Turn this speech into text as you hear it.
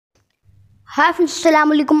Hi friends,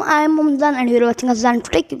 Assalamualaikum. I am Azlan and you are watching Azlan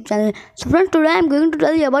YouTube channel. So friends, today I am going to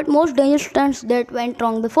tell you about most dangerous stunts that went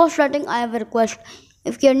wrong. Before starting, I have a request.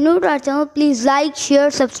 If you are new to our channel, please like,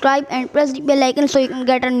 share, subscribe and press the bell icon so you can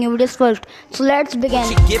get our new videos first. So let's begin.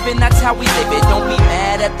 Given, that's how we live it. Don't be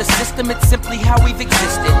mad at the system, it's simply how we've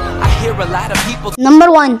existed. I hear a lot of people.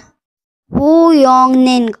 Number 1. Woo Yong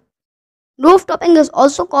Ning. Rooftopping is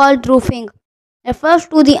also called roofing. Refers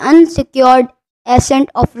to the unsecured ascent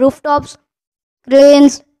of rooftops,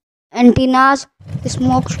 cranes, antennas,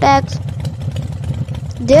 smokestacks.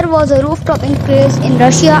 There was a rooftoping craze in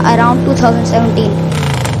Russia around 2017.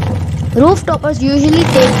 Rooftoppers usually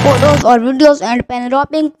take photos or videos and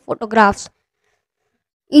panoramic photographs,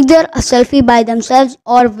 either a selfie by themselves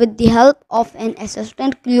or with the help of an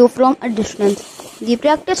assistant crew from a distance. The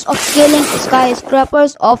practice of scaling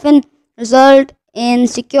skyscrapers often result in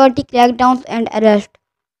security crackdowns and arrest.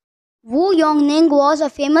 Wu Yongning was a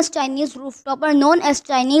famous Chinese rooftopper known as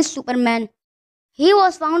Chinese Superman. He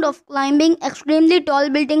was found of climbing extremely tall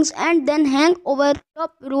buildings and then hang over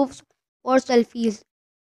top roofs for selfies.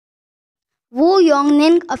 Wu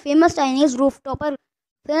Yongning, a famous Chinese rooftopper,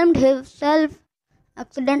 filmed himself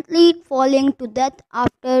accidentally falling to death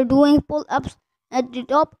after doing pull-ups at the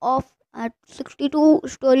top of a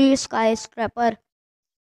 62-story skyscraper.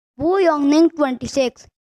 Wu Yongning, 26,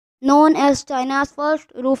 known as China's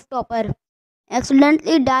first rooftopper,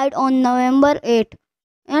 accidentally died on November 8,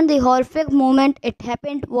 and the horrific moment it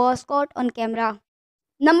happened was caught on camera.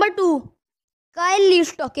 Number 2. Kyle Lee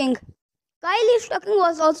Stocking. Kyle Lee Stocking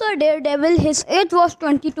was also a daredevil. His age was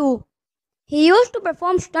 22. He used to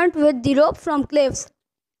perform stunts with the rope from cliffs.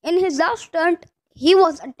 In his last stunt, he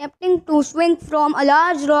was attempting to swing from a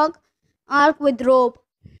large rock arc with rope.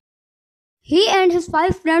 He and his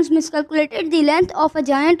 5 friends miscalculated the length of a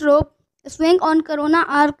giant rope swing on Corona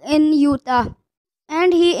Arc in Utah,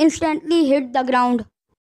 and he instantly hit the ground.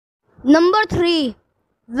 Number 3.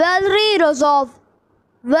 Valery Rozov.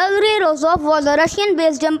 Valery Rozov was a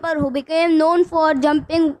Russian-based jumper who became known for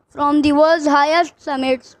jumping from the world's highest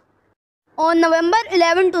summits. On November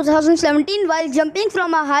 11, 2017, while jumping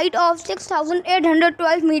from a height of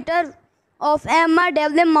 6,812 meters of Amma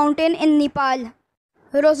Devlim mountain in Nepal,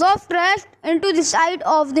 Rozov crashed into the side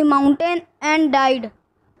of the mountain and died.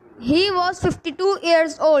 He was 52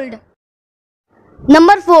 years old.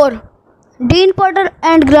 Number 4. Dean Potter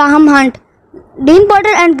and Graham Hunt. Dean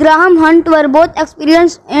Potter and Graham Hunt were both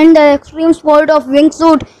experienced in the extreme sport of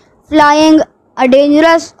wingsuit flying, a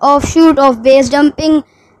dangerous offshoot of base jumping,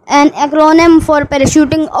 an acronym for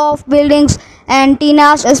parachuting off buildings,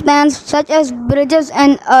 antennas, spans such as bridges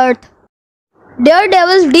and earth.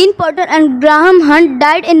 Daredevils Dean Potter and Graham Hunt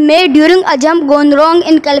died in May during a jump gone wrong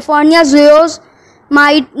in California's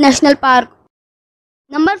Yosemite National Park.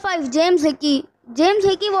 Number 5. James Hickey. James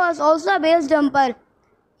Hickey was also a base jumper.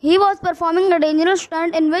 He was performing a dangerous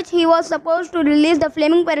stunt in which he was supposed to release the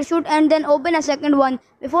flaming parachute and then open a second one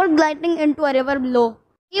before gliding into a river below.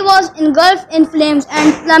 He was engulfed in flames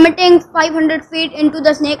and plummeting 500 feet into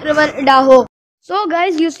the Snake River, Idaho. So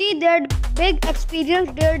guys, you see that big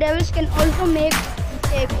experienced daredevils can also make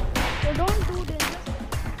mistakes. So don't do